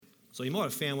So you might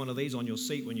have found one of these on your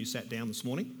seat when you sat down this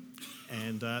morning,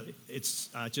 and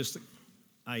it's just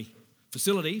a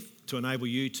facility to enable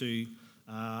you to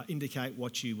indicate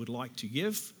what you would like to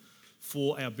give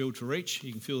for our Build to Reach.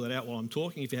 You can fill that out while I'm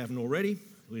talking if you haven't already.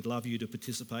 We'd love you to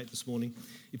participate this morning.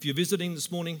 If you're visiting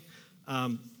this morning,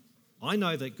 I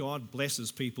know that God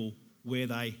blesses people where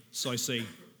they sow seed.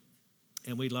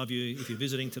 And we'd love you, if you're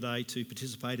visiting today, to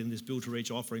participate in this Build to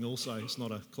Reach offering also. It's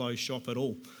not a closed shop at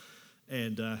all.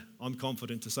 And I'm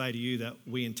confident to say to you that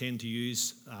we intend to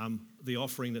use the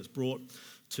offering that's brought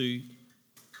to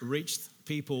reach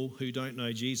people who don't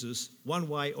know Jesus one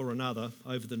way or another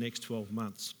over the next 12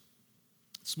 months.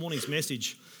 This morning's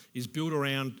message is built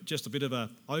around just a bit of an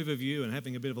overview and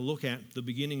having a bit of a look at the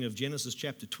beginning of Genesis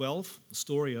chapter 12, the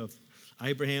story of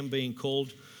Abraham being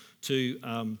called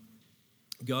to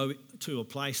go to a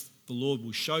place the Lord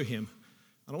will show him.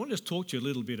 And I want to just talk to you a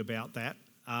little bit about that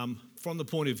from the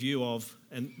point of view of,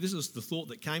 and this is the thought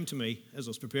that came to me as I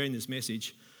was preparing this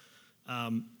message,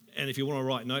 and if you want to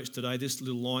write notes today, this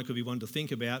little line could be one to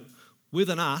think about. With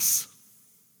an us,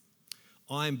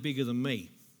 I am bigger than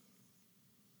me.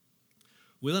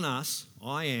 With an us,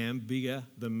 I am bigger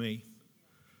than me.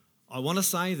 I want to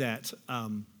say that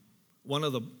one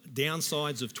of the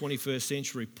downsides of 21st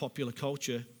century popular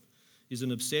culture is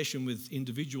an obsession with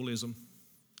individualism.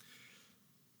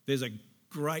 There's a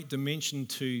great dimension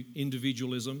to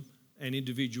individualism and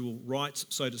individual rights,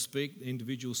 so to speak, the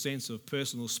individual sense of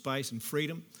personal space and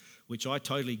freedom, which I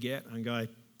totally get and go,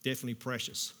 definitely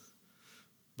precious.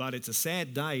 But it's a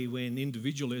sad day when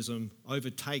individualism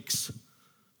overtakes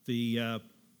the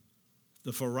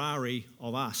Ferrari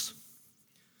of us.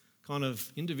 Kind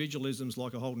of individualism's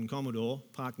like a Holden Commodore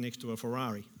parked next to a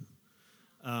Ferrari.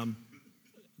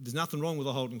 There's nothing wrong with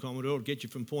a Holden Commodore. It'll get you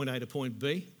from point A to point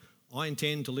B. I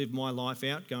intend to live my life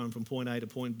out going from point A to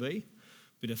point B.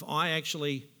 But if I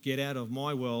actually get out of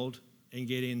my world and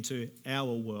get into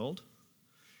our world,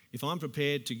 if I'm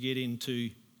prepared to get into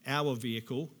our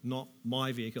vehicle, not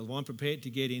my vehicle, if I'm prepared to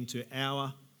get into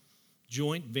our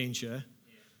joint venture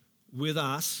with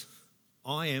us,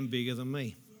 I am bigger than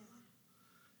me.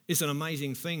 It's an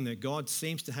amazing thing that God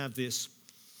seems to have this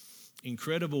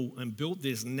incredible and built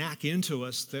this knack into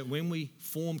us that when we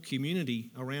form community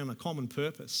around a common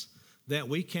purpose, that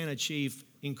we can achieve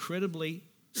incredibly,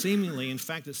 seemingly, in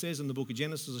fact, it says in the book of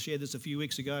Genesis, I shared this a few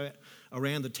weeks ago,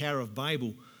 around the Tower of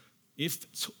Babel, if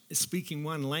speaking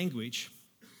one language,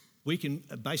 we can,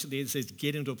 basically it says,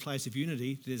 get into a place of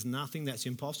unity. There's nothing that's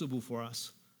impossible for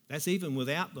us. That's even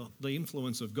without the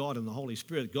influence of God and the Holy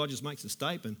Spirit. God just makes a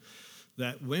statement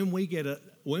that when we get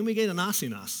an us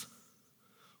in us,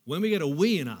 when we get a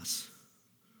we in us,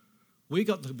 we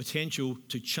got the potential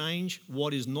to change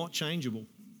what is not changeable.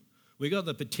 We got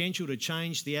the potential to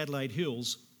change the Adelaide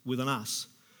Hills with an us.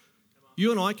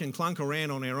 You and I can clunk around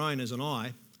on our own as an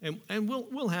I, and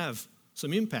we'll have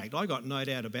some impact. I got no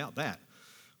doubt about that.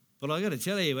 But I got to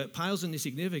tell you, it pales in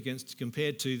significance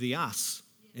compared to the us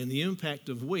and the impact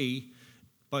of we,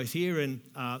 both here in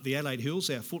the Adelaide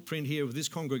Hills, our footprint here with this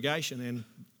congregation,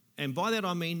 and by that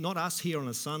I mean not us here on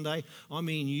a Sunday, I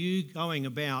mean you going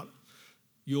about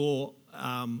your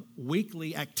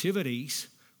weekly activities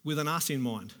with an us in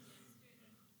mind.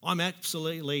 I'm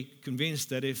absolutely convinced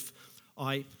that if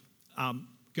I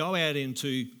go out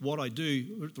into what I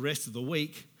do the rest of the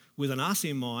week with an us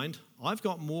in mind, I've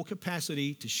got more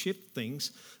capacity to shift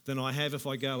things than I have if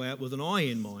I go out with an I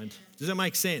in mind. Does that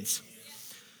make sense?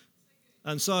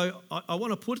 And so I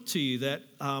want to put to you that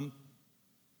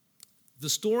the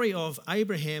story of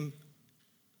Abraham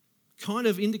kind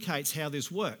of indicates how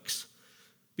this works,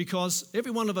 because every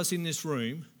one of us in this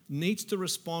room needs to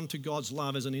respond to God's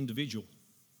love as an individual.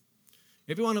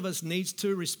 Every one of us needs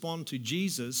to respond to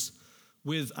Jesus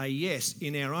with a yes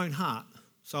in our own heart.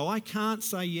 So I can't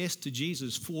say yes to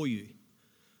Jesus for you.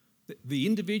 The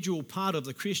individual part of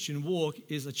the Christian walk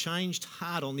is a changed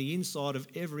heart on the inside of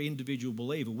every individual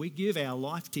believer. We give our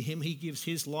life to him. He gives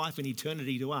his life and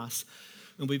eternity to us.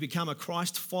 And we become a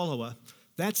Christ follower.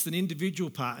 That's an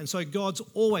individual part. And so God's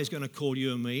always going to call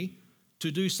you and me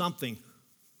to do something.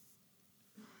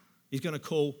 He's going to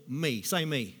call me. Say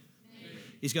me.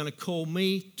 He's going to call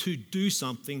me to do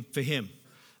something for him.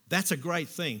 That's a great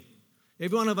thing.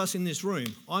 Every one of us in this room,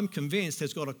 I'm convinced,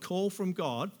 has got a call from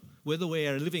God. Whether we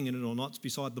are living in it or not is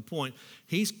beside the point.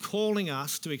 He's calling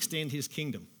us to extend his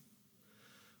kingdom.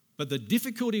 But the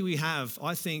difficulty we have,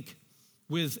 I think,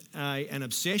 with an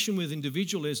obsession with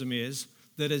individualism is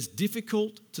that it's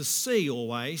difficult to see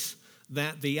always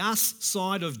that the us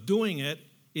side of doing it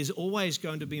is always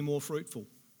going to be more fruitful.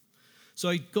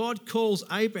 So God calls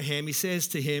Abraham, he says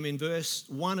to him in verse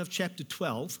 1 of chapter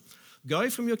 12, Go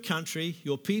from your country,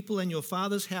 your people, and your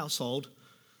father's household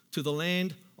to the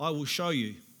land I will show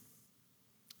you.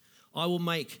 I will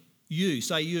make you,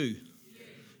 say you.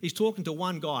 He's talking to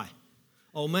one guy.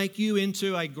 I'll make you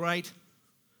into a great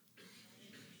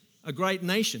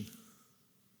nation.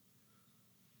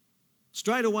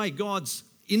 Straight away, God's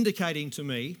indicating to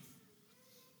me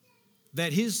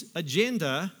that his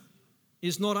agenda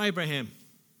is not Abraham.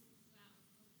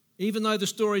 Even though the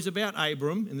story is about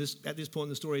Abram, and at this point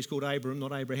the story is called Abram,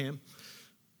 not Abraham.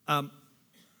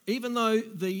 Even though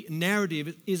the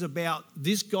narrative is about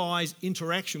this guy's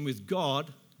interaction with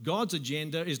God, God's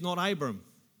agenda is not Abram.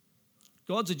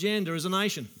 God's agenda is a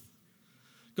nation.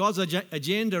 God's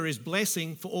agenda is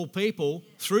blessing for all people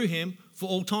through him for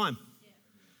all time.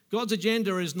 God's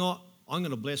agenda is not, I'm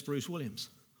going to bless Bruce Williams.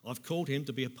 I've called him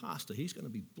to be a pastor. He's going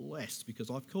to be blessed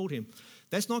because I've called him.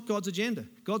 That's not God's agenda.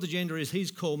 God's agenda is he's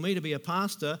called me to be a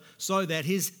pastor so that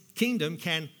his kingdom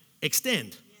can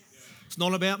extend. It's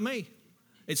not about me.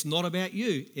 It's not about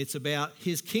you. It's about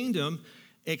his kingdom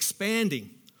expanding.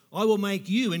 I will make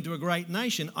you into a great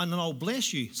nation and I'll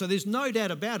bless you. So there's no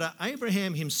doubt about it.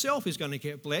 Abraham himself is going to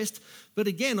get blessed. But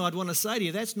again, I'd want to say to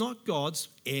you, that's not God's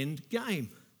end game.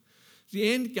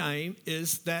 The end game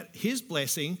is that his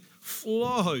blessing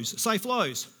flows. Say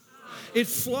flows. It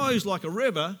flows like a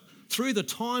river through the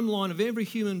timeline of every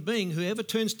human being who ever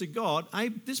turns to God.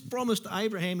 This promise to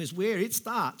Abraham is where it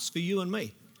starts for you and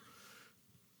me.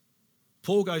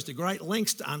 Paul goes to great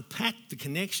lengths to unpack the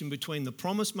connection between the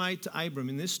promise made to Abram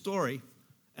in this story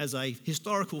as a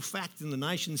historical fact in the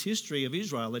nation's history of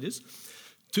Israel, it is,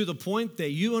 to the point that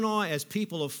you and I as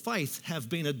people of faith have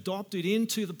been adopted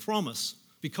into the promise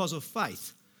because of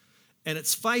faith. And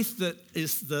it's faith that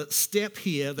is the step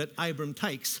here that Abram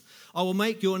takes. I will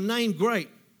make your name great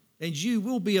and you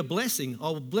will be a blessing. I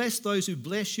will bless those who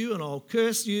bless you and I'll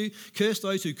curse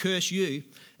those who curse you,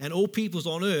 and all peoples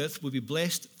on earth will be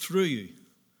blessed through you.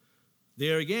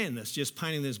 There again, that's just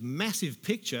painting this massive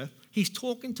picture. He's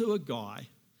talking to a guy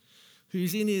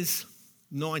who's in his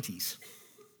 90s.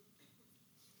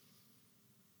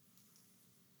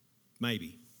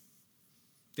 Maybe.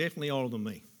 Definitely older than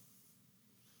me.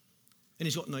 And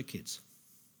he's got no kids.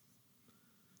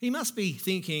 He must be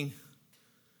thinking,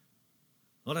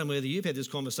 I don't know whether you've had this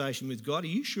conversation with God. Are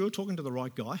you sure you're talking to the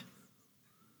right guy?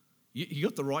 You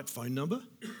got the right phone number?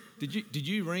 Did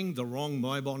you ring the wrong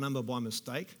mobile number by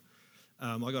mistake?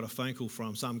 I got a phone call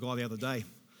from some guy the other day.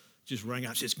 Just rang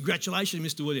up, says,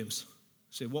 congratulations, Mr. Williams. I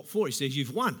said, what for? He says,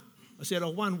 you've won. I said, I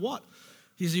won what?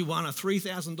 He says, he won a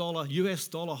 $3,000 US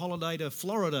dollar holiday to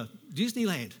Florida,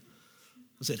 Disneyland.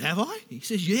 I said, have I? He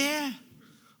says, yeah.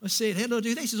 I said, how did I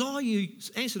do that? He says, you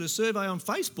answered a survey on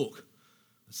Facebook.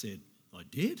 I said, I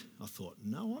did? I thought,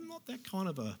 no, I'm not that kind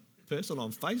of a person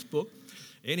on Facebook.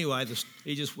 Anyway,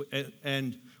 he just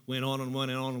and went on and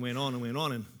went on and went on and went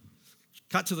on and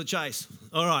cut to the chase.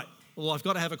 All right, well, I've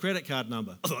got to have a credit card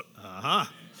number. I thought,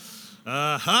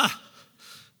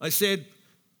 I said,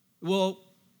 well,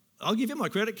 I'll give you my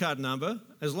credit card number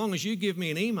as long as you give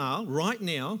me an email right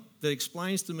now that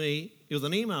explains to me with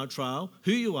an email trail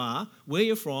who you are, where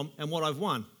you're from, and what I've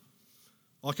won.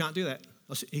 I can't do that.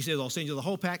 He says, I'll send you the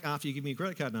whole pack after you give me a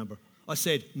credit card number. I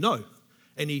said, no.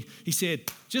 And he said,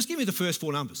 just give me the first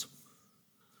four numbers.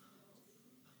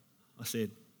 I said,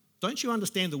 don't you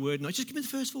understand the word? No, just give me the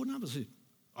first four numbers.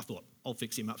 I thought, I'll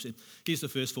fix him up. I said, here's the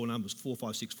first four numbers,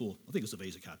 4564. I think it's a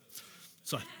Visa card.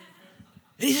 So, and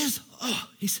he says,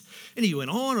 and he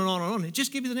went on and on and on.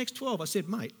 Just give me the next 12. I said,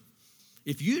 mate,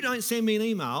 if you don't send me an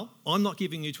email, I'm not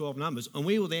giving you 12 numbers. And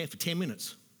we were there for 10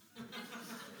 minutes.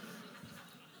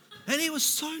 And he was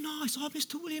so nice. Oh,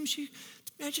 Mr. Williams, you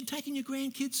imagine taking your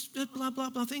grandkids, blah, blah,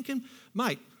 blah. Thinking,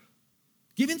 mate,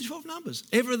 give him the 12 numbers.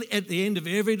 At the end of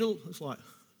every little, it's like,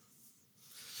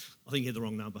 I think he had the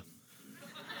wrong number.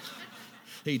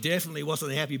 He definitely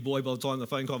wasn't a happy boy by the time of the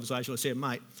phone conversation. I said,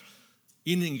 mate,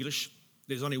 in English,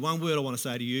 there's only one word I want to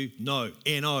say to you, no,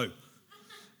 N-O.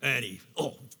 And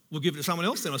we'll give it to someone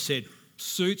else. Then I said,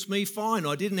 suits me fine.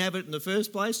 I didn't have it in the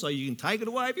first place, so you can take it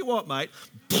away if you want, mate.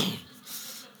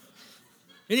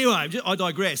 Anyway, I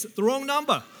digress. The wrong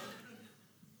number.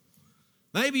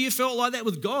 Maybe you felt like that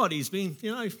with God. He's been,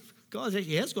 God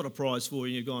actually has got a prize for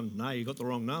you. And you've gone, no, you got the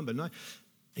wrong number. No,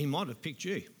 he might have picked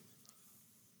you.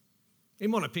 He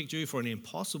might have picked you for an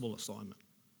impossible assignment.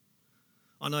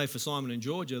 I know for Simon and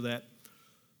Georgia that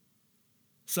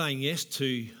saying yes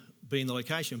to being the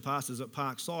location pastors at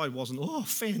Parkside wasn't,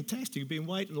 fantastic. I've been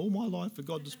waiting all my life for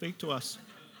God to speak to us.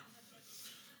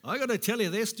 I got to tell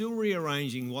you, they're still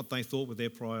rearranging what they thought were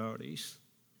their priorities,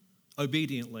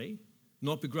 obediently,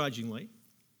 not begrudgingly,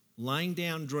 laying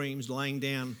down dreams, laying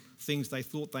down things they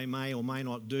thought they may or may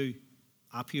not do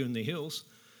up here in the hills,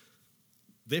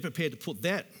 they're prepared to put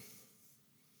that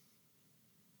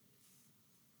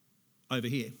over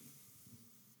here,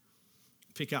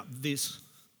 pick up this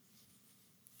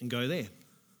and go there.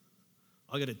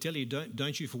 I got to tell you,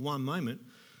 don't you for one moment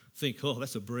think, oh,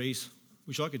 that's a breeze.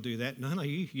 Wish I could do that. No,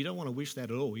 you don't want to wish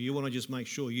that at all. You want to just make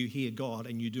sure you hear God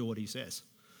and you do what he says,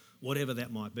 whatever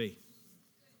that might be.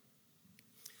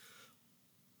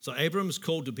 So Abram's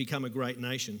called to become a great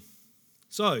nation.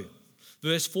 So,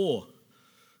 verse 4.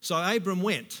 So Abram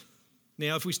went.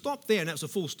 Now, if we stop there and that's a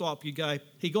full stop, you go,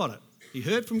 he got it. He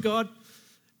heard from God,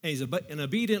 and he's an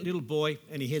obedient little boy,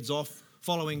 and he heads off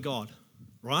following God.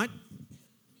 Right?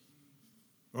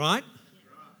 Right?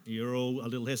 You're all a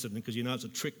little hesitant because you know it's a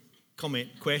trick comment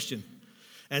question.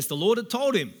 As the Lord had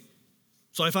told him.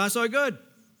 So far, so good.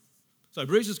 So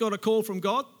Bruce has got a call from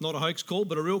God, not a hoax call,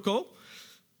 but a real call.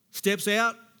 Steps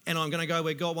out, and I'm going to go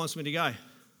where God wants me to go.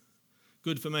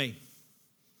 Good for me.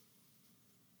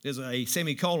 There's a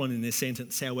semicolon in this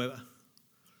sentence, however,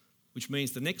 which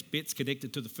means the next bit's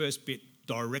connected to the first bit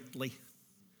directly.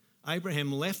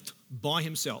 Abraham left by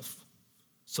himself,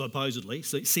 supposedly,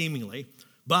 seemingly,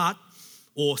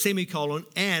 or semicolon,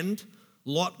 and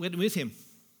Lot went with him.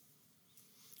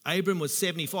 Abram was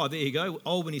 75, there you go,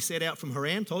 old when he set out from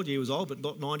Haran. Told you he was old, but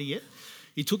not 90 yet.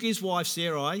 He took his wife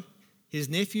Sarai, his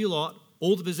nephew Lot,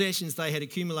 all the possessions they had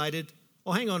accumulated,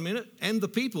 hang on a minute, and the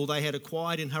people they had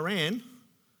acquired in Haran,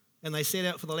 and they set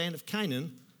out for the land of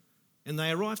Canaan, and they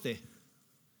arrived there.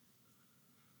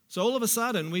 So all of a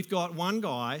sudden, we've got one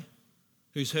guy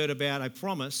who's heard about a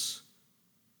promise,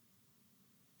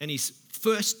 and his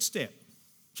first step,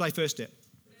 say first step.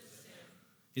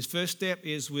 His first step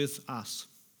is with us.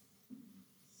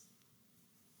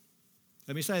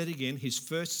 Let me say that again. His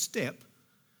first step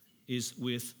is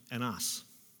with an us,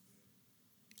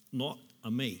 not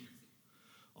a me.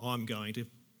 I'm going to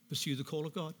pursue the call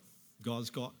of God. God's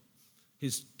got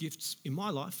his gifts in my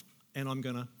life, and I'm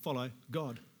going to follow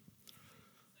God.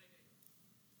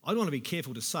 I want to be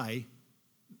careful to say,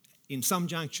 in some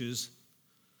junctures,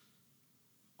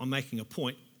 I'm making a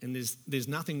point, and there's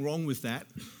nothing wrong with that,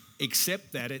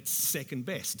 except that it's second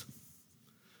best.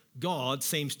 God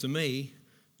seems to me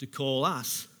to call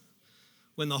us.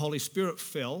 When the Holy Spirit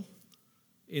fell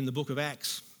in the book of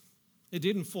Acts, it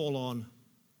didn't fall on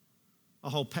a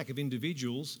whole pack of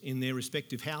individuals in their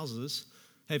respective houses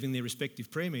having their respective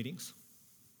prayer meetings.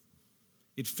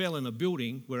 It fell in a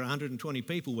building where 120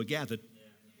 people were gathered.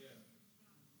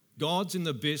 God's in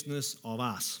the business of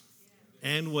us,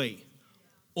 and we,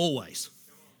 always.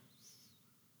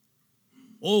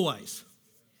 Always.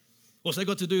 What's that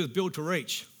got to do with Build to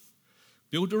Reach?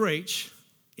 Build to Reach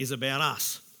is about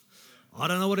us. I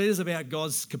don't know what it is about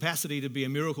God's capacity to be a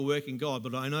miracle-working God,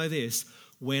 but I know this.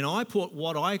 When I put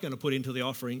what I'm going to put into the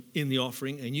offering,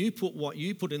 and you put what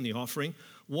you put in the offering,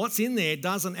 what's in there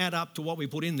doesn't add up to what we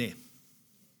put in there.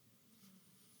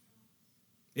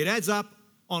 It adds up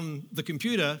on the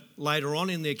computer later on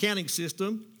in the accounting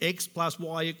system, X plus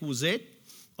Y equals Z.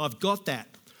 I've got that.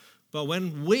 But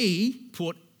when we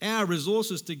put our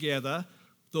resources together,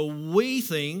 the we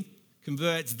thing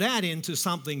converts that into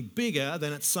something bigger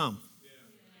than its sum.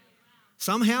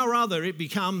 Somehow or other, it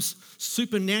becomes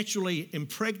supernaturally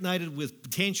impregnated with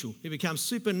potential. It becomes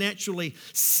supernaturally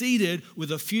seeded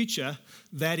with a future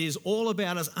that is all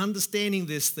about us understanding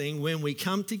this thing. When we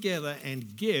come together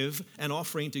and give an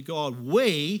offering to God,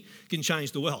 we can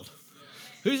change the world.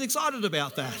 Who's excited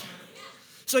about that?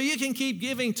 So you can keep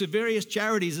giving to various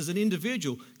charities as an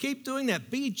individual. Keep doing that.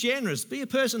 Be generous. Be a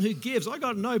person who gives. I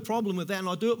got no problem with that, and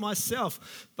I do it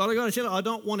myself. But I got to tell you, I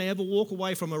don't want to ever walk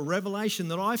away from a revelation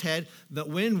that I've had that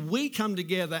when we come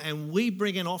together and we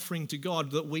bring an offering to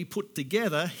God that we put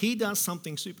together, he does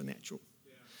something supernatural.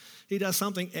 He does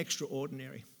something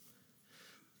extraordinary.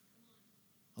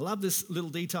 I love this little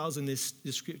details in this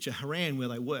scripture. Haran, where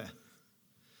they were,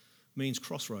 means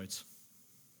crossroads.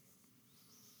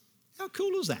 How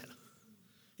cool is that?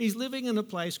 He's living in a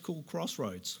place called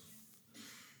Crossroads.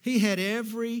 He had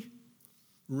every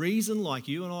reason, like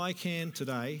you and I can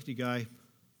today, to go,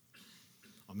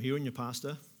 I'm hearing you,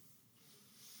 Pastor,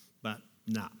 but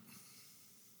nah.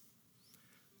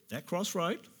 That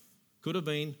crossroad could have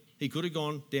been, he could have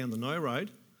gone down the no road,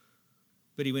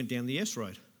 but he went down the yes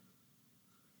road.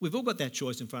 We've all got that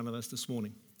choice in front of us this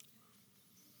morning.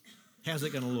 How's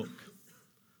it going to look?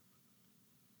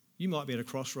 You might be at a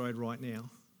crossroad right now,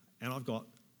 and I've got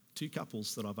two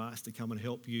couples that I've asked to come and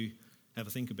help you have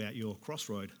a think about your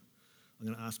crossroad. I'm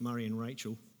going to ask Murray and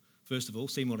Rachel. First of all,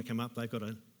 see them want to come up. They've got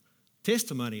a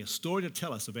testimony, a story to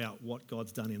tell us about what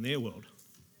God's done in their world.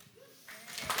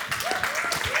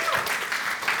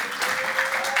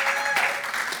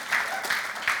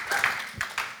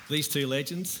 These two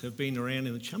legends have been around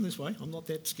in the... Come this way, I'm not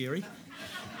that scary.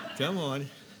 Come on.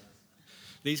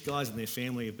 These guys and their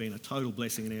family have been a total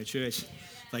blessing in our church.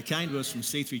 They came to us from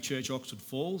C3 Church, Oxford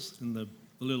Falls, in the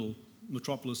little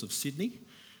metropolis of Sydney,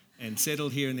 and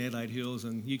settled here in the Adelaide Hills,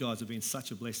 and you guys have been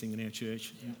such a blessing in our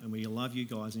church, and we love you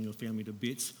guys and your family to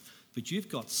bits. But you've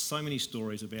got so many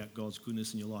stories about God's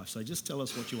goodness in your life, so just tell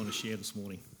us what you want to share this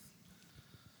morning.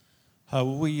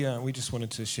 We just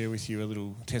wanted to share with you a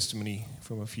little testimony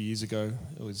from a few years ago.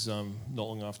 It was not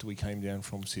long after we came down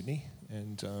from Sydney,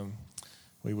 and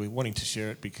we were wanting to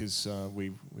share it because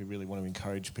we really want to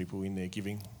encourage people in their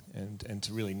giving and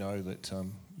to really know that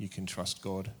you can trust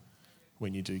God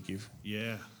when you do give.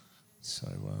 Yeah. So,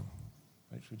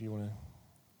 Rachel, do you want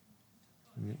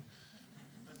to...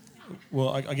 Well,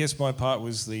 I guess my part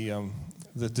was the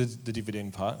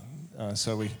dividend part.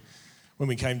 When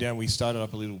we came down, we started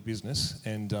up a little business,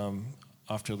 and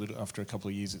after a couple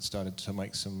of years, it started to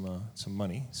make some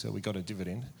money. So we got a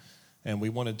dividend, and we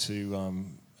wanted to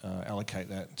allocate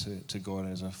that to God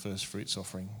as a first fruits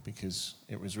offering, because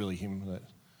it was really Him that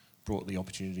brought the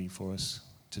opportunity for us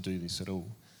to do this at all.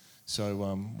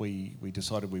 So we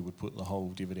decided we would put the whole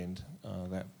dividend,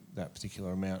 that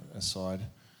particular amount, aside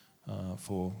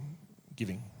for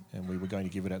giving, and we were going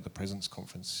to give it at the Presence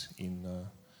Conference in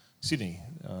Sydney,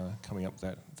 coming up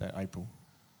that April.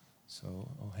 So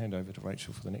I'll hand over to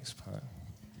Rachel for the next part.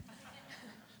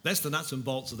 That's the nuts and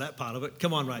bolts of that part of it.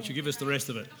 Come on, Rachel, give us the rest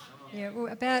of it. Yeah,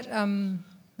 well, about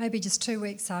maybe just 2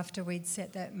 weeks after we'd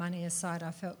set that money aside, I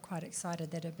felt quite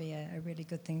excited that it'd be a really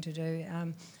good thing to do.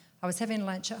 I was having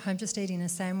lunch at home, just eating a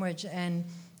sandwich, and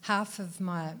half of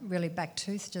my really back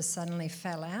tooth just suddenly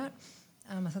fell out.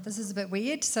 I thought, this is a bit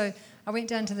weird. So I went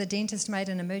down to the dentist, made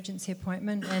an emergency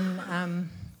appointment, and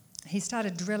he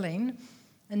started drilling,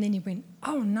 and then he went,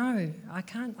 oh no, I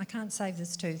can't save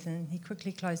this tooth. And he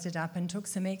quickly closed it up and took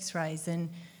some x-rays,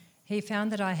 and he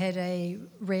found that I had a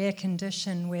rare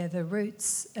condition where the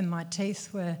roots in my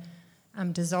teeth were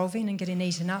dissolving and getting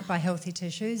eaten up by healthy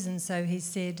tissues. And so he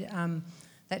said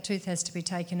that tooth has to be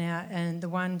taken out, and the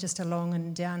one just along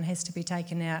and down has to be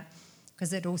taken out,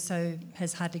 because it also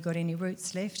has hardly got any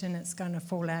roots left, and it's going to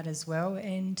fall out as well.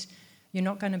 And you're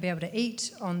not going to be able to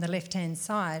eat on the left-hand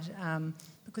side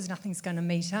because nothing's going to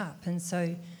meet up. And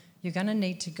so you're going to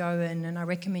need to go in, and I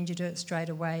recommend you do it straight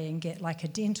away and get like a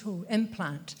dental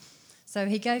implant. So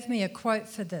he gave me a quote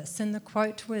for this, and the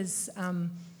quote was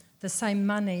the same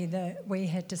money that we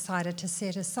had decided to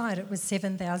set aside. It was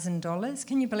 $7,000.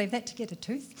 Can you believe that, to get a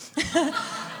tooth?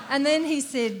 And then he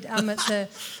said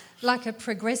it's like a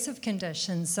progressive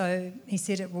condition, so he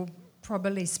said it will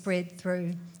probably spread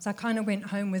through. So I kind of went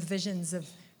home with visions of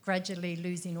gradually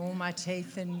losing all my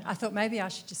teeth, and I thought maybe I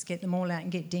should just get them all out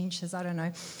and get dentures, I don't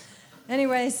know.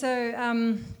 Anyway,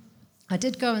 so I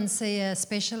did go and see a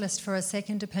specialist for a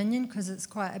second opinion, because it's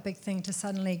quite a big thing to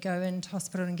suddenly go into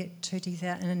hospital and get 2 teeth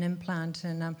out and an implant.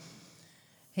 And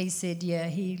he said, yeah,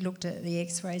 he looked at the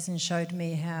x-rays and showed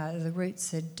me how the roots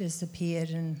had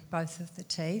disappeared in both of the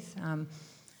teeth.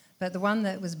 But the one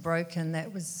that was broken,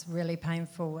 that was really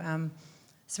painful.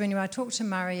 So anyway, I talked to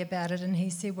Murray about it, and he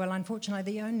said, well,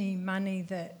 unfortunately, the only money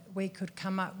that we could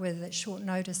come up with at short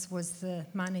notice was the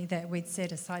money that we'd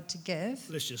set aside to give.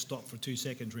 Let's just stop for 2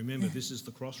 seconds. Remember, this is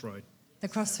the crossroad. The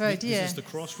crossroad, yeah. This is the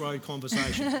crossroad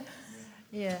conversation.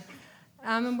 Yeah.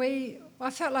 And I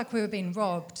felt like we were being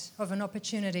robbed of an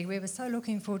opportunity. We were so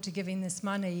looking forward to giving this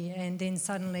money, and then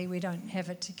suddenly we don't have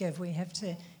it to give. We have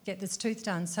to get this tooth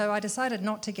done. So I decided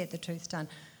not to get the tooth done.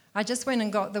 I just went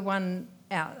and got the one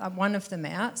of them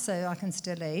out, so I can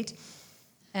still eat.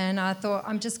 And I thought,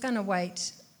 I'm just going to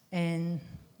wait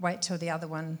till the other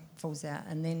one falls out,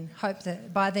 and then hope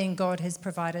that by then God has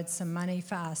provided some money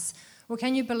for us. Well,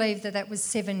 can you believe that was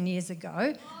 7 years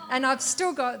ago? And I've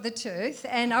still got the tooth.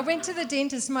 And I went to the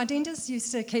dentist. My dentist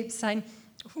used to keep saying,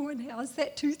 oh, and how's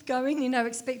that tooth going? You know,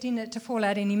 expecting it to fall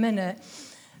out any minute.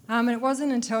 And it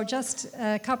wasn't until just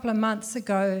a couple of months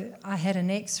ago I had an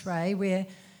x-ray where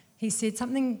he said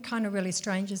something kind of really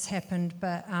strange has happened,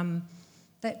 but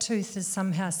that tooth is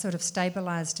somehow sort of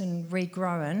stabilised and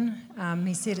regrown.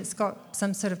 He said it's got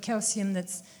some sort of calcium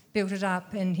that's built it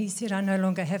up, and he said I no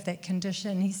longer have that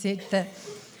condition. He said that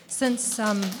since,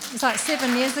 it's like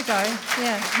 7 years ago,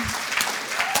 yeah.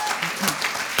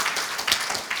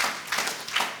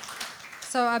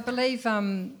 So I believe,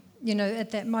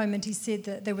 at that moment he said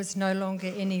that there was no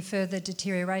longer any further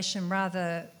deterioration,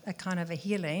 rather a kind of a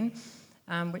healing,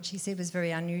 which he said was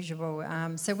very unusual.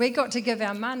 So we got to give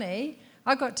our money.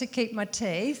 I got to keep my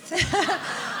teeth.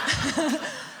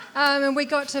 And we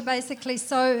got to basically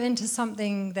sow into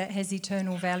something that has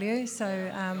eternal value. So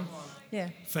Yeah.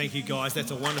 Thank you, guys.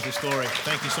 That's a wonderful story.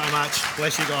 Thank you so much.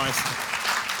 Bless you guys.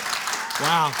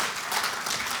 Wow.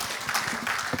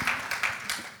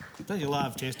 Don't you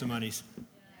love testimonies?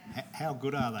 How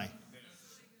good are they?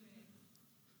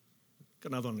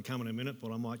 Got another one to come in a minute,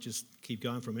 but I might just keep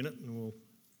going for a minute and we'll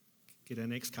get our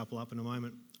next couple up in a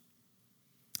moment.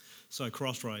 So,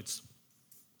 crossroads.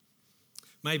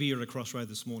 Maybe you're at a crossroad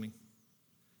this morning.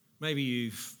 Maybe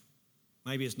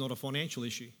it's not a financial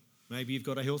issue. Maybe you've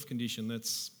got a health condition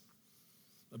that's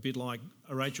a bit like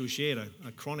Rachel shared,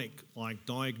 a chronic, like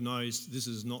diagnosed, this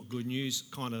is not good news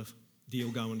kind of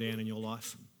deal going down in your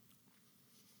life.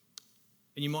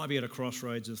 And you might be at a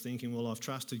crossroads of thinking, well, I've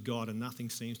trusted God and nothing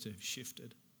seems to have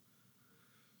shifted.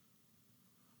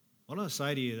 I want to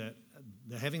say to you that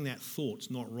having that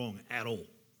thought's not wrong at all.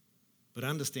 But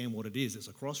understand what it is. It's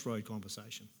a crossroad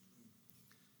conversation.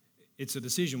 It's a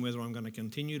decision whether I'm going to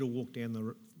continue to walk down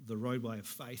the roadway of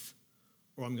faith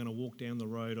or I'm going to walk down the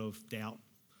road of doubt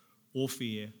or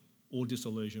fear or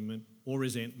disillusionment or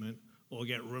resentment or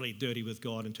get really dirty with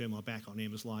God and turn my back on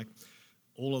him. It's like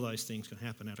all of those things can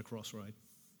happen at a crossroad.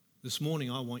 This morning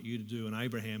I want you to do an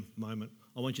Abraham moment.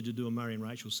 I want you to do a Murray and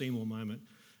Rachel Seymour moment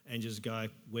and just go,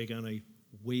 we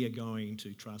are going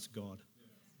to trust God.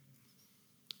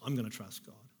 I'm going to trust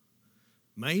God.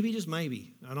 Maybe, just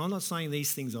maybe, and I'm not saying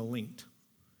these things are linked,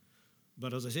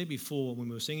 but as I said before, when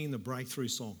we were singing the breakthrough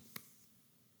song,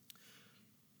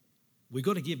 we've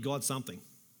got to give God something.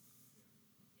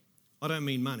 I don't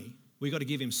mean money. We've got to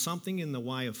give him something in the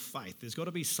way of faith. There's got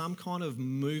to be some kind of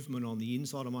movement on the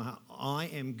inside of my heart. I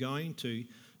am going to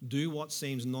do what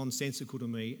seems nonsensical to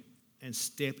me and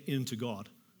step into God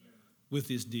with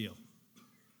this deal.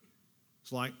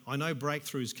 It's like, I know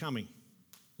breakthrough's coming.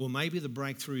 Well, maybe the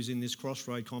breakthrough's in this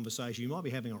crossroad conversation. You might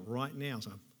be having it right now.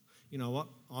 So, you know what?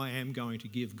 I am going to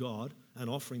give God an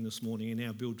offering this morning in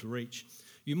our Build to Reach.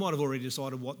 You might have already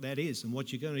decided what that is and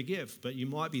what you're going to give, but you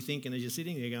might be thinking as you're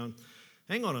sitting there going,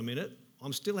 hang on a minute,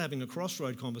 I'm still having a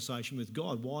crossroad conversation with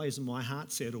God. Why isn't my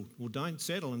heart settled? Well, don't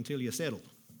settle until you're settled.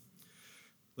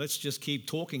 Let's just keep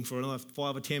talking for another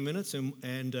 5 or 10 minutes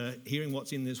and hearing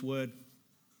what's in this word.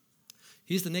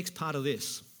 Here's the next part of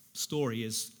this story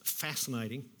is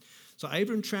fascinating. So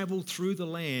Abram travelled through the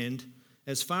land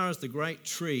as far as the great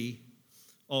tree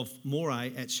of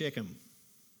Moreh at Shechem.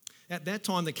 At that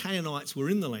time, the Canaanites were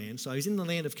in the land, so he's in the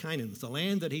land of Canaan, the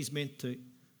land that he's meant to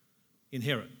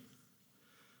inherit.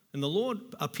 And the Lord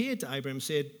appeared to Abram and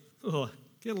said, oh,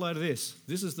 get a load of this.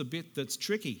 This is the bit that's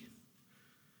tricky.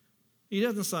 He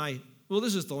doesn't say, well,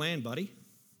 this is the land, buddy.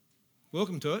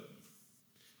 Welcome to it.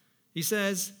 He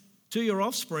says, to your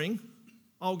offspring,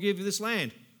 I'll give you this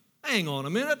land. Hang on a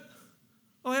minute.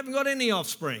 I haven't got any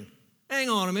offspring. Hang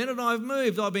on a minute. I've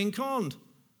moved. I've been conned.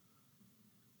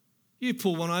 You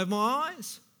pulled one over my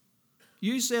eyes.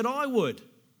 You said I would.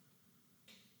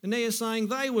 And now you're saying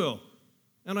they will.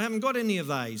 And I haven't got any of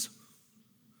these.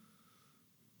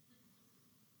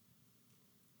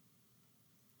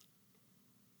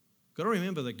 Got to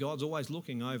remember that God's always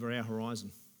looking over our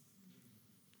horizon.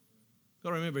 Got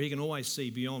to remember he can always see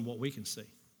beyond what we can see.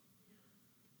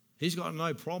 He's got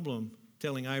no problem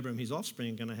telling Abram his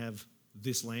offspring are going to have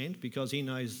this land because he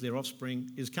knows their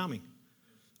offspring is coming.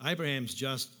 Abraham's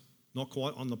just not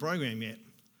quite on the program yet.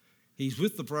 He's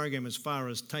with the program as far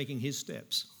as taking his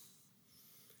steps.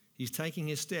 He's taking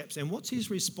his steps. And what's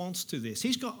his response to this?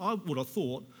 He's got, I would have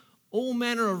thought, all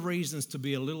manner of reasons to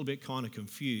be a little bit kind of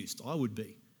confused. I would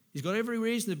be. He's got every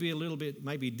reason to be a little bit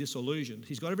maybe disillusioned.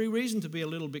 He's got every reason to be a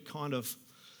little bit kind of,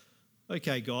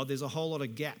 okay, God, there's a whole lot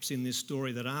of gaps in this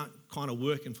story that aren't kind of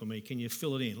working for me. Can you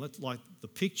fill it in? Like the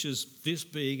picture's this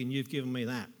big and you've given me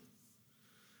that.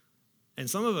 And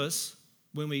some of us,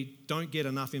 when we don't get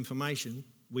enough information,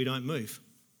 we don't move.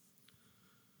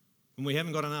 When we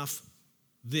haven't got enough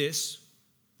this,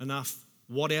 enough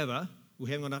whatever, we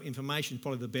haven't got enough information,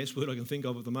 probably the best word I can think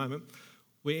of at the moment,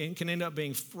 we can end up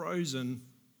being frozen,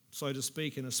 so to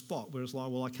speak, in a spot where it's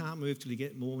like, well, I can't move till you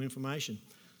get more information.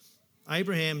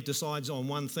 Abraham decides on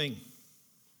one thing.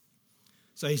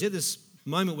 So he's at this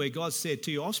moment where God said,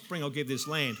 to your offspring, I'll give this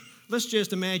land. Let's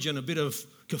just imagine a bit of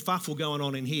kerfuffle going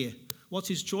on in here. What's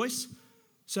his choice?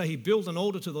 So he built an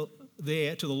altar to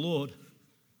the Lord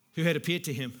who had appeared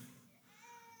to him.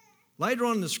 Later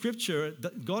on in the scripture,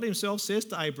 God himself says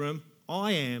to Abram,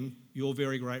 I am your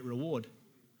very great reward.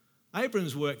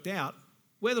 Abram's worked out,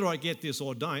 whether I get this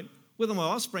or don't, whether my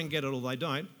offspring get it or they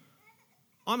don't,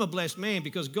 I'm a blessed man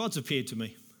because God's appeared to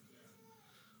me.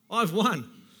 I've won.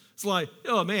 It's like,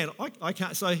 oh man, I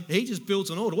can't. So he just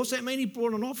builds an altar. What's that mean? He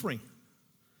brought an offering.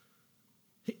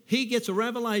 He gets a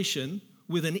revelation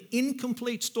with an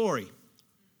incomplete story.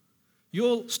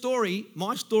 Your story,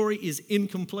 my story, is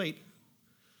incomplete.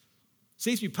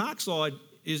 Seasbury Parkside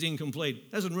is incomplete.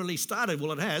 It hasn't really started.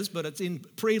 Well, it has, but it's in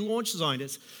pre-launch zone.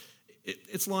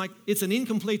 It's like it's an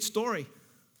incomplete story.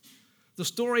 The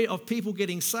story of people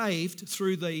getting saved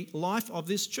through the life of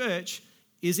this church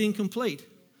is incomplete.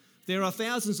 There are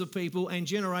thousands of people and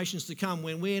generations to come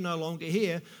when we're no longer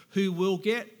here who will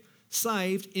get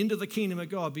saved into the kingdom of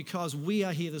God because we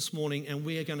are here this morning and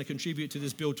we are going to contribute to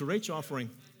this Build to Reach offering.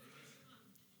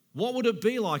 What would it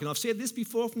be like, and I've said this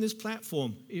before from this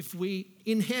platform, if we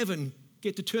in heaven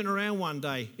get to turn around one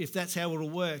day, if that's how it'll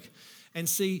work, and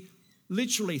see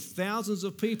literally thousands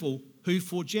of people who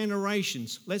for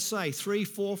generations, let's say 3,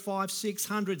 4, 5,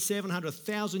 600, 700,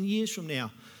 1,000 years from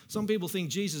now, some people think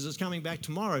Jesus is coming back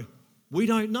tomorrow. We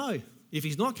don't know. If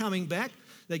he's not coming back,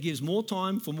 that gives more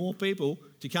time for more people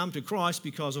to come to Christ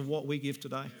because of what we give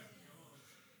today.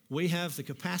 We have the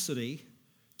capacity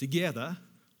together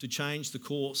to change the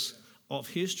course of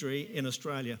history in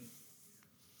Australia.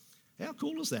 How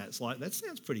cool is that? It's like, that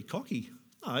sounds pretty cocky.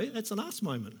 No, that's an us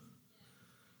moment.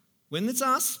 When it's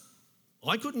us,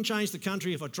 I couldn't change the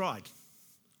country if I tried.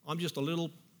 I'm just a little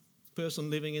person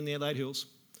living in the Adelaide Hills.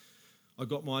 I've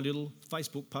got my little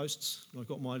Facebook posts. I've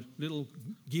got my little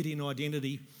Gideon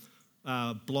Identity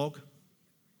blog.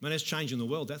 Man, that's changing the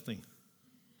world, that thing.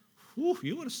 Whew,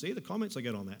 you want to see the comments I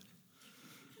get on that.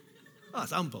 Oh,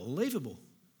 it's unbelievable.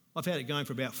 I've had it going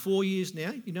for about 4 years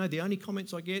now. You know, the only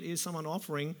comments I get is someone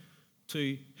offering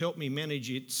to help me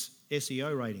manage its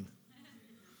SEO rating.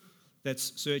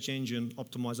 That's search engine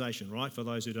optimization, right? For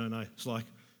those who don't know. It's like,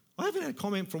 I haven't had a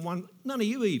comment from one, none of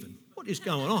you even. What is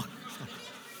going on?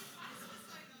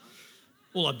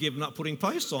 Well, I've given up putting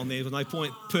posts on there. There's no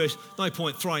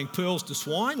point throwing pearls to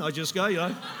swine. I just go, you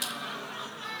know.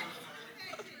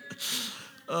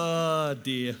 Oh,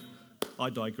 dear. I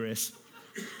digress.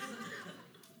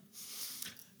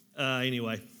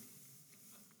 Anyway.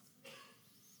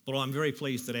 But I'm very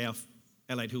pleased that our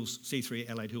Adelaide Hills, C3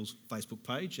 Adelaide Hills Facebook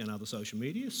page and other social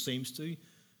media seems to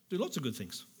do lots of good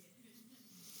things.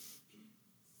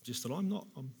 Just that I'm not.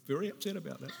 I'm very upset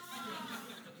about that.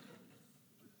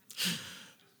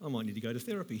 I might need to go to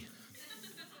therapy.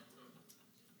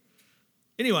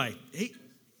 Anyway,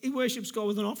 he worships God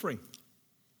with an offering.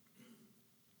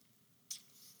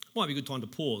 Might be a good time to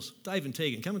pause. Dave and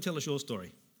Tegan, come and tell us your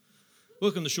story.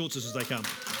 Welcome the Schultzes as they come.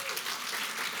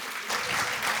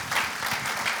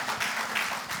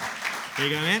 Here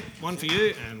you go, Matt. One for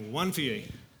you and one for you.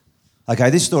 Okay,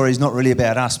 this story is not really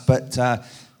about us, but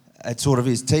it sort of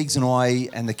is. Teagues and I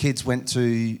and the kids went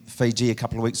to Fiji a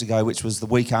couple of weeks ago, which was the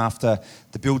week after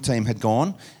the build team had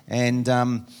gone. And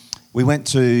we went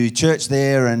to church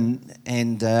there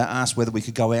and asked whether we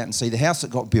could go out and see the house that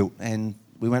got built. And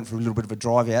we went for a little bit of a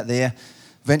drive out there,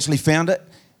 eventually found it.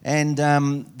 And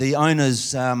the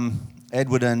owners,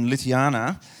 Edward and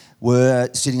Lithiana, were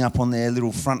sitting up on their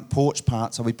little front porch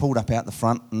part. So we pulled up out the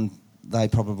front and they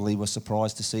probably were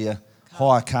surprised to see a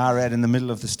hire car out in the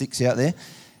middle of the sticks out there.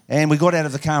 And we got out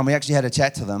of the car and we actually had a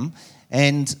chat to them.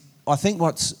 And I think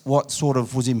what sort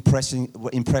of was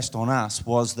impressed on us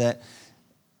was that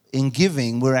in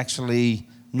giving, we're actually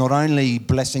not only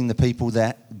blessing the people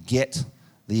that get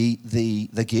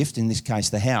the gift, in this case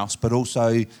the house, but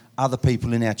also other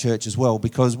people in our church as well,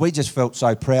 because we just felt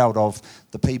so proud of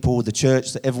the people, the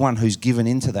church, everyone who's given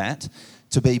into that,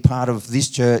 to be part of this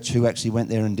church who actually went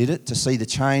there and did it, to see the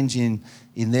change in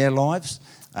their lives.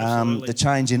 The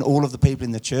change in all of the people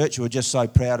in the church who are just so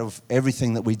proud of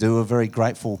everything that we do, are very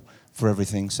grateful for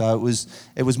everything. So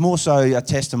it was more so a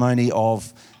testimony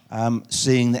of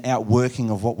seeing the outworking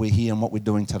of what we're here and what we're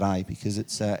doing today, because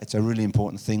it's a really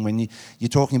important thing. When you're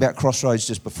talking about Crossroads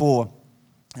just before,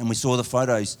 and we saw the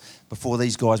photos before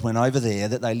these guys went over there,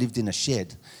 that they lived in a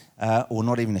shed, or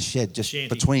not even a shed, just Shanty.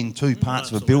 between two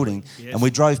parts of a building. Yes. And we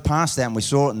drove past that and we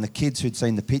saw it, and the kids who'd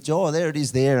seen the picture, oh, there it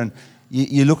is there. And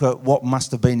you look at what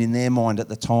must have been in their mind at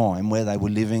the time, where they were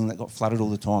living, that got flooded all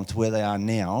the time, to where they are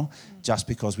now, just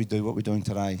because we do what we're doing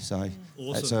today. So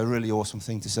It's a really awesome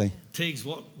thing to see. Teagues,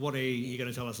 what are you going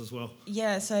to tell us as well?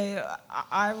 Yeah, so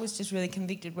I was just really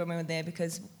convicted when we were there,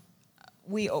 because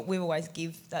we always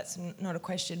give, that's not a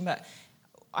question, but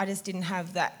I just didn't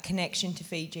have that connection to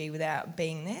Fiji without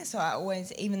being there. So I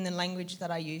always, even the language that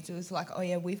I used, it was like, oh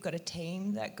yeah, we've got a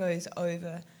team that goes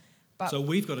over. But So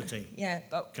we've got a team. yeah,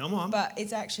 but Come on. But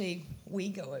it's actually we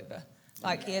go over.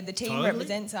 Like, yeah, the team Totally.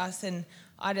 represents us, and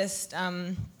I just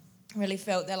really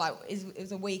felt that, like, it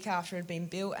was a week after it had been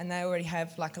built, and they already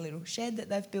have like a little shed that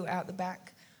they've built out the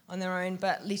back on their own.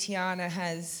 But Lithiana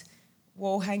has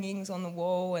wall hangings on the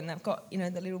wall, and they've got, you know,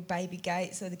 the little baby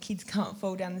gate so the kids can't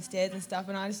fall down the stairs and stuff.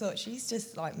 And I just thought, she's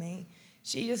just like me.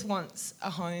 she just wants a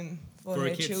home for For her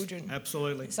kids. children.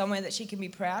 Absolutely. Somewhere that she can be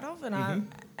proud of, and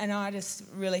I just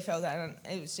really felt that, and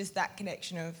it was just that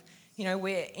connection of, you know,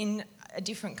 we're in a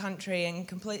different country and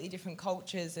completely different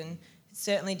cultures and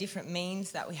certainly different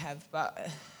means that we have, but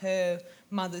her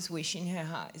mother's wish in her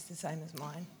heart is the same as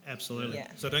mine. Absolutely. Yeah.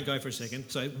 So don't go for a second.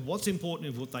 So what's important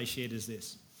of what they shared is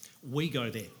this. We go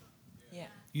there. Yeah.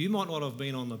 You might not have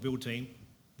been on the build team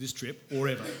this trip or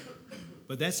ever,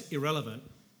 but that's irrelevant.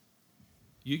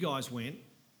 You guys went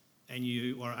and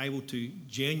you are able to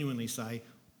genuinely say,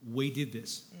 we did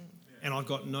this. And I've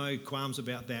got no qualms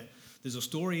about that. There's a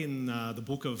story in the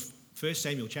book of 1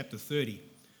 Samuel chapter 30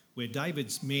 where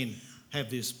David's men have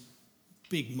this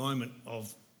big moment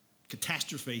of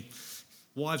catastrophe.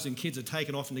 Wives and kids are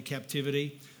taken off into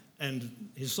captivity and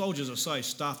his soldiers are so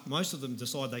stuffed, most of them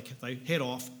decide they head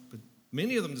off, but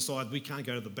many of them decide we can't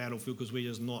go to the battlefield because we're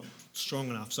just not strong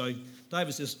enough. So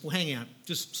David says, well, hang out,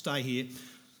 just stay here.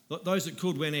 Those that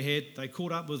could went ahead. They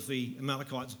caught up with the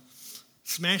Amalekites,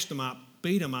 smashed them up,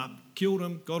 beat them up, killed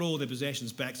them, got all their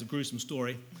possessions back. It's a gruesome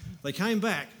story. They came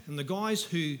back, and the guys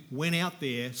who went out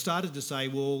there started to say,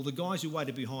 well, the guys who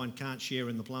waited behind can't share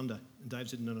in the plunder. And Dave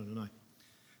said, no.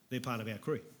 They're part of our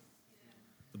crew.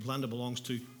 The plunder belongs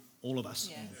to all of us.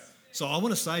 Yes. So I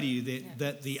want to say to you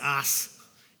that the us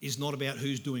is not about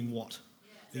who's doing what.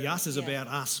 The us is about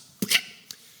us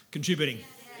contributing.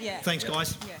 Yeah. Thanks,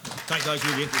 guys. Yeah. Take those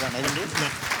with you. You don't need them, do you? No.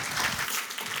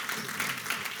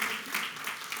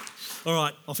 All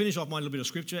right, I'll finish off my little bit of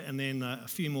scripture and then a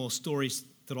few more stories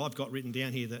that I've got written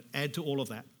down here that add to all of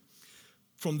that.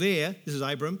 From there, this is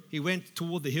Abram, he went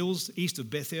toward the hills east of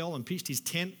Bethel and pitched his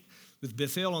tent with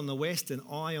Bethel on the west and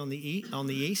Ai on the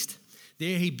east.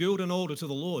 There he built an altar to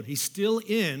the Lord. He's still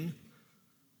in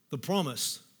the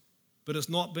promise, but it's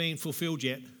not been fulfilled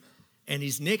yet. And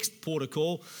his next port of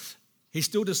call, he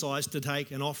still decides to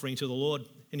take an offering to the Lord.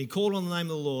 And he called on the name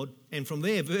of the Lord. And from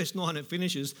there, verse 9, it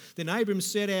finishes. Then Abram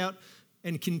set out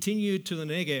and continued to the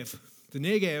Negev. The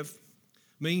Negev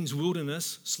means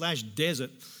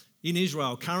wilderness/desert in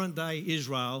Israel. Current day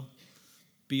Israel,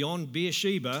 beyond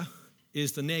Beersheba,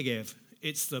 is the Negev.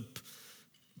 It's the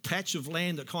patch of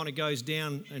land that kind of goes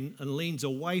down and leans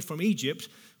away from Egypt.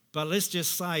 But let's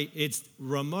just say it's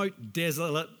remote,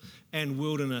 desolate, and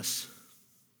wilderness.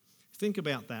 Think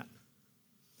about that.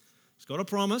 It's got a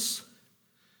promise.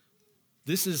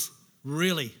 This is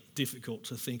really difficult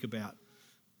to think about.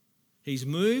 He's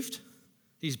moved.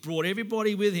 He's brought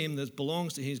everybody with him that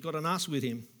belongs to him. He's got an us with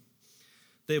him.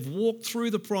 They've walked through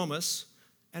the promise,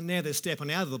 and now they're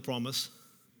stepping out of the promise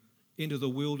into the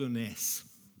wilderness,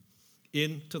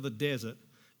 into the desert,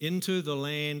 into the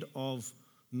land of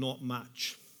not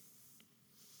much.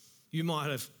 You might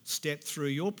have stepped through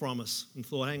your promise and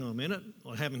thought, hang on a minute,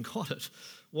 I haven't got it.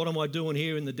 What am I doing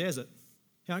here in the desert?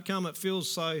 How come it feels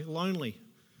so lonely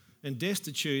and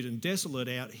destitute and desolate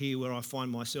out here where I find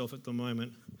myself at the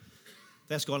moment?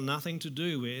 That's got nothing to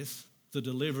do with the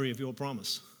delivery of your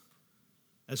promise.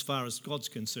 As far as God's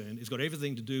concerned, it's got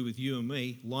everything to do with you and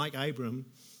me, like Abram,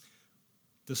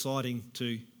 deciding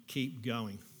to keep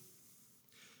going.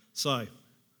 So,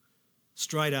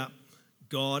 straight up,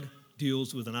 God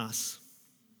deals with an us.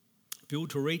 Build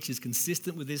to Reach is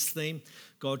consistent with this theme.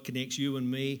 God connects you and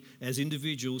me as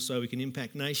individuals so we can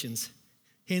impact nations.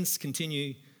 Hence,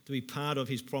 continue to be part of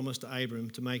his promise to Abram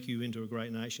to make you into a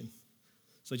great nation.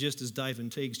 So just as Dave and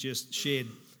Teagues just shared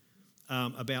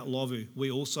about Lovu,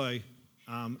 we also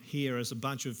here as a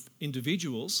bunch of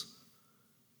individuals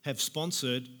have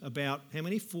sponsored about, how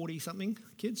many? 40-something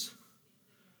kids?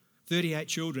 38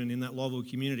 children in that Lovu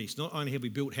community. So not only have we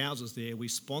built houses there, we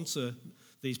sponsor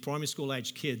these primary school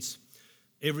aged kids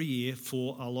every year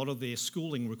for a lot of their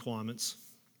schooling requirements.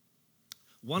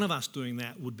 One of us doing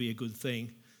that would be a good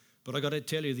thing, but I've got to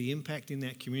tell you the impact in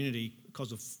that community,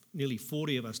 because of nearly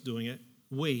 40 of us doing it,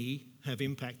 we have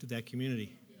impacted that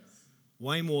community. Yes.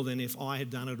 Way more than if I had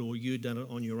done it or you'd done it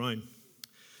on your own.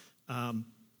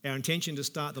 Our intention to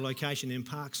start the location in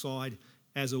Parkside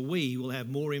as a we will have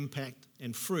more impact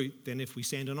and fruit than if we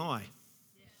send an I.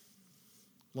 Yeah.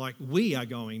 Like we are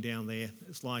going down there.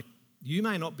 It's like you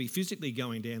may not be physically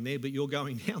going down there, but you're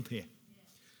going down there. Yeah.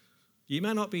 You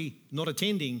may not be not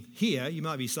attending here. You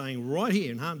might be saying right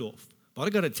here in Harndorf. But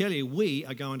I've got to tell you, we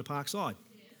are going to Parkside.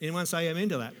 Yeah. Anyone say amen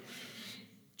to that?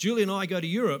 Julie and I go to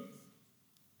Europe.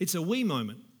 It's a we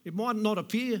moment. It might not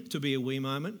appear to be a we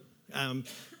moment.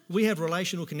 We have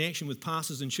relational connection with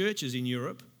pastors and churches in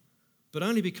Europe, but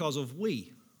only because of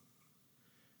we.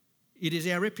 It is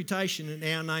our reputation and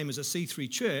our name as a C3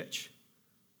 church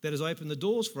that has opened the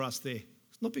doors for us there.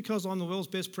 It's not because I'm the world's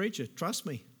best preacher, trust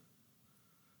me.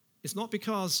 It's not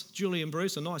because Julie and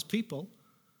Bruce are nice people.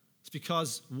 It's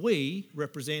because we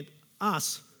represent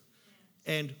us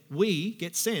and we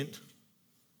get sent.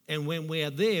 And when we are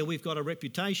there, we've got a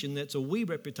reputation that's a we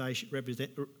reputation,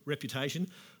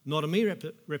 not a me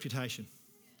reputation.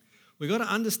 We've got to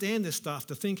understand this stuff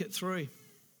to think it through.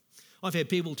 I've had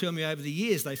people tell me over the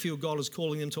years they feel God is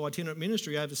calling them to itinerant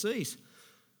ministry overseas.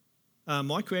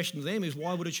 My question to them is,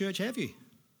 why would a church have you?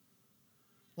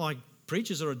 Like,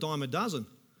 preachers are a dime a dozen,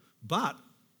 but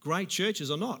great churches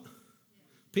are not.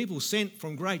 People sent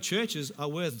from great churches are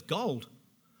worth gold.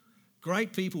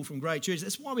 Great people from great churches.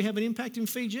 That's why we have an impact in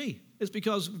Fiji. It's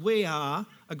because we are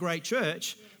a great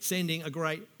church sending a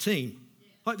great team.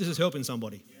 I hope this is helping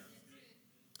somebody.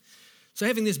 So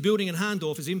having this building in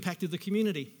Harndorf has impacted the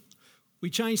community. We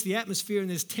changed the atmosphere in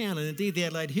this town and indeed the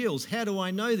Adelaide Hills. How do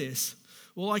I know this?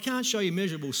 Well, I can't show you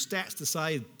measurable stats to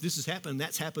say this has happened,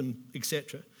 that's happened,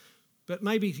 etc. But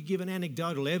maybe to give an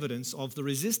anecdotal evidence of the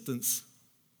resistance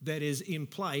that is in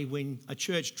play when a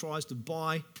church tries to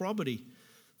buy property.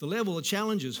 The level of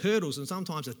challenges, hurdles, and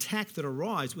sometimes attack that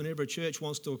arise whenever a church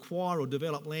wants to acquire or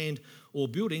develop land or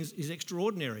buildings is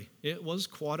extraordinary. It was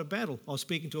quite a battle. I was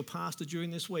speaking to a pastor during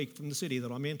this week from the city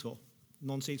that I mentor,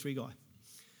 non-C3 guy.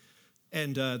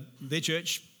 And their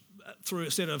church, through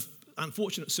a set of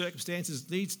unfortunate circumstances,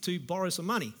 needs to borrow some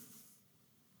money.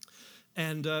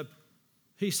 And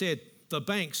he said, the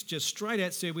banks just straight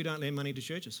out said, we don't lend money to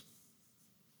churches.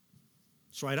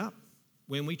 Straight up.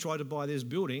 When we tried to buy this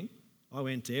building, I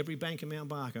went to every bank in Mount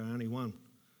Barker, only one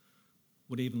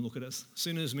would even look at us. As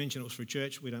soon as mentioned it was for a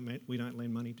church, we don't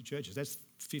lend money to churches. That's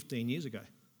 15 years ago.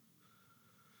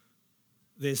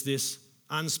 There's this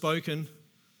unspoken,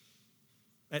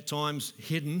 at times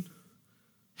hidden,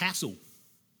 hassle.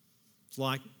 It's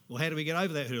like, well, how do we get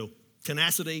over that hurdle?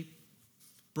 Tenacity,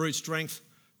 brute strength,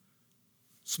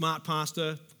 smart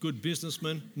pastor, good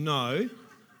businessman. No,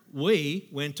 we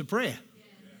went to prayer.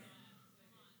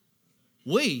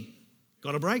 We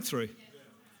got a breakthrough.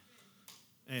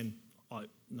 And I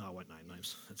won't name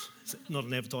names. It's not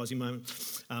an advertising moment.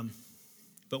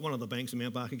 But one of the banks in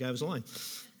Mount Barker gave us a loan,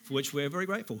 for which we're very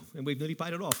grateful. And we've nearly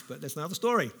paid it off, but that's another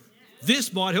story.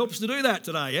 This might help us to do that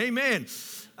today. Amen.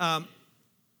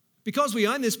 Because we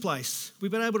own this place,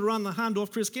 we've been able to run the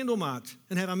Harndorf Christkindlmarkt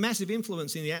and have a massive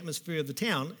influence in the atmosphere of the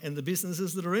town and the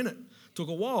businesses that are in it. Took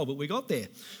a while, but we got there.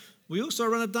 We also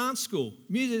run a dance school,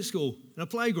 music school, and a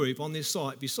playgroup on this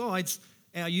site, besides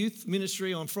our youth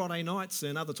ministry on Friday nights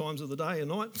and other times of the day and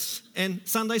night, and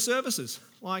Sunday services.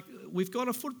 Like, we've got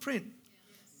a footprint.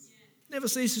 Never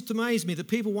ceases to amaze me that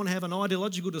people want to have an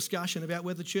ideological discussion about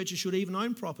whether churches should even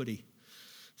own property.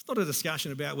 It's not a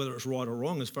discussion about whether it's right or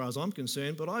wrong as far as I'm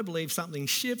concerned, but I believe something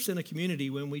shifts in a community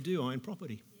when we do own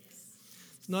property.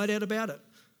 There's no doubt about it.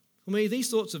 For me, these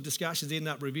sorts of discussions end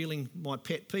up revealing my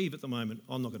pet peeve at the moment.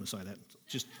 I'm not going to say that.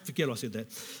 Just forget I said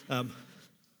that.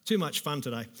 Too much fun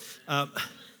today.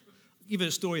 Give you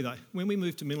a story though. When we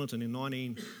moved to Millington in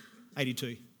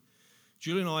 1982,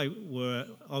 Julie and I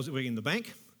was working in the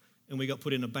bank and we got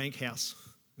put in a bank house.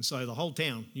 And so the whole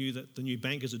town knew that the new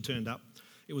bankers had turned up.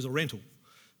 It was a rental.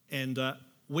 And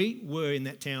we were in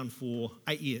that town for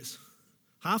 8 years.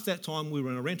 Half that time we were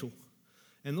in a rental.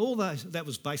 And all that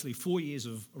was basically 4 years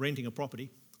of renting a property,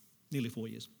 nearly 4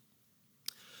 years.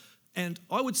 And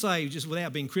I would say, just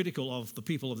without being critical of the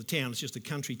people of the town, it's just a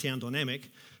country town dynamic,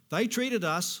 they treated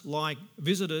us like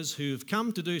visitors who've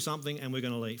come to do something and we're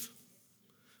going to leave.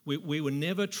 We were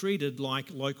never treated like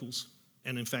locals.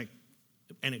 And in fact,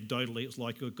 anecdotally, it's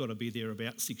like we've got to be there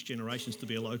about 6 generations to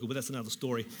be a local, but that's another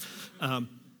story.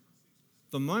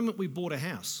 The moment we bought a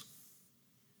house,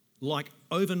 like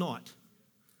overnight,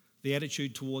 the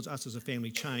attitude towards us as a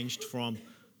family changed from,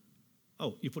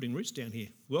 oh, you're putting roots down here,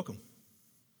 welcome.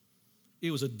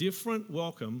 It was a different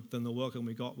welcome than the welcome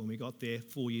we got when we got there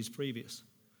 4 years previous.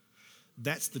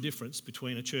 That's the difference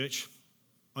between a church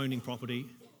owning property,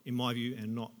 in my view,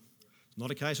 and not. It's not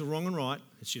a case of wrong and right,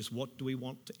 it's just what do we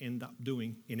want to end up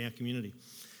doing in our community.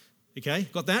 Okay,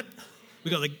 got that?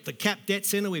 We've got the CAP Debt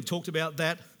Centre, we've talked about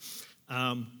that.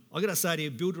 I've got to say to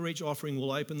you, Build to Reach offering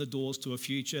will open the doors to a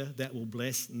future that will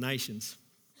bless nations.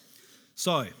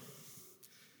 So,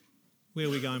 where are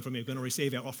we going from here? We're going to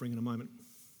receive our offering in a moment.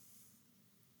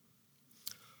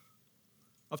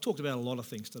 I've talked about a lot of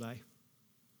things today.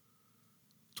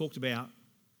 Talked about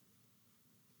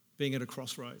being at a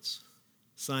crossroads,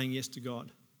 saying yes to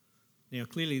God. Now,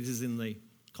 clearly this is in the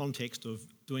context of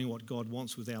doing what God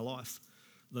wants with our life.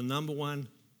 The number one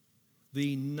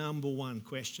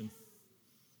question,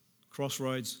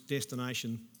 crossroads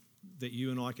destination that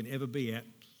you and I can ever be at,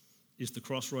 is the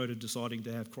crossroad of deciding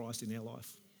to have Christ in our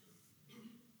life.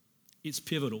 It's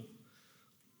pivotal.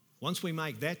 Once we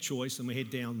make that choice and we head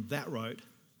down that road,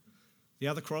 The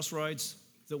other crossroads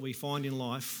that we find in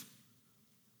life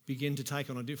begin to take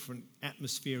on a different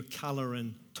atmosphere, colour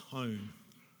and tone.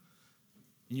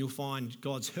 And you'll find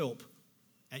God's help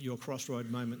at your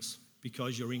crossroad moments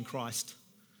because you're in Christ.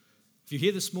 If you're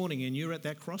here this morning and you're at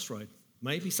that crossroad,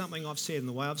 maybe something I've said and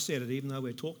the way I've said it, even though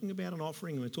we're talking about an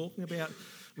offering and we're talking about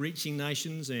reaching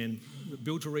nations and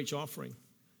Build to Reach offering,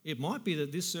 it might be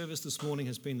that this service this morning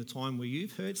has been the time where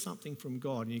you've heard something from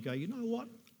God and you go, you know what?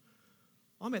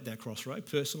 I'm at that crossroad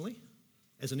personally.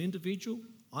 As an individual,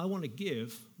 I want to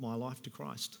give my life to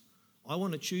Christ. I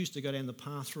want to choose to go down the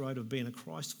path road of being a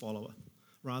Christ follower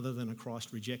rather than a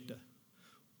Christ rejecter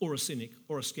or a cynic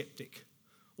or a skeptic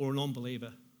or a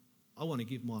non-believer. I want to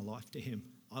give my life to him.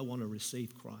 I want to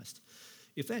receive Christ.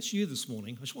 If that's you this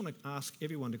morning, I just want to ask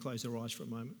everyone to close their eyes for a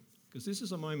moment, because this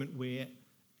is a moment where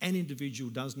an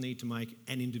individual does need to make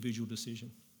an individual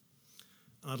decision.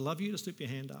 And I'd love you to slip your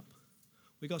hand up.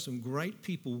 We've got some great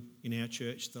people in our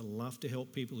church that love to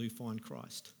help people who find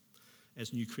Christ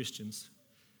as new Christians.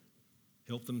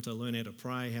 Help them to learn how to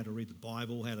pray, how to read the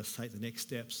Bible, how to take the next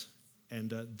steps. And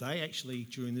they actually,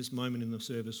 during this moment in the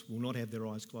service, will not have their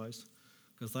eyes closed,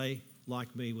 because they,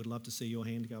 like me, would love to see your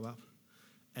hand go up.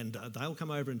 And they'll come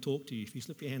over and talk to you. If you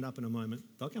slip your hand up in a moment,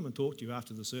 they'll come and talk to you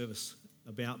after the service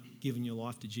about giving your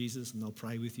life to Jesus, and they'll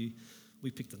pray with you.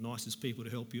 We pick the nicest people to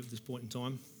help you at this point in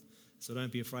time. So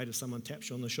don't be afraid if someone taps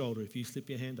you on the shoulder if you slip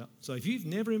your hand up. So if you've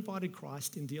never invited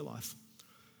Christ into your life,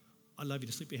 I'd love you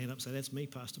to slip your hand up and say, that's me,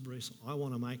 Pastor Bruce. I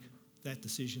want to make that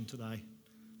decision today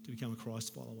to become a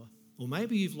Christ follower. Or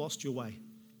maybe you've lost your way.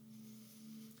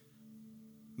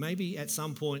 Maybe at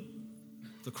some point,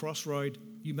 the crossroad,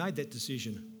 you made that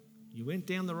decision. You went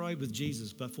down the road with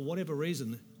Jesus, but for whatever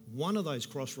reason, one of those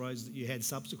crossroads that you had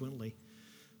subsequently,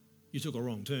 you took a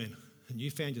wrong turn and you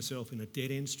found yourself in a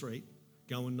dead-end street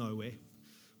going nowhere.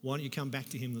 Why don't you come back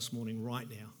to him this morning right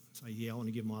now? Say, yeah, I want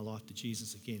to give my life to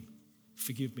Jesus again.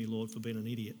 Forgive me, Lord, for being an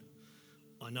idiot.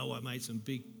 I know I made some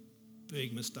big,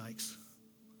 big mistakes.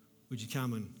 Would you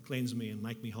come and cleanse me and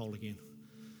make me whole again?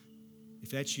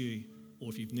 If that's you, or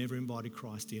if you've never invited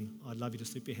Christ in, I'd love you to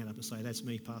slip your hand up and say, that's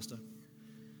me, Pastor.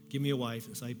 Give me a wave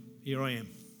and say, here I am.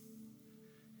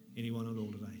 Anyone at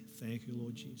all today? Thank you,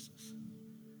 Lord Jesus.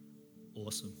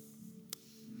 Awesome.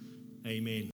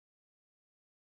 Amen.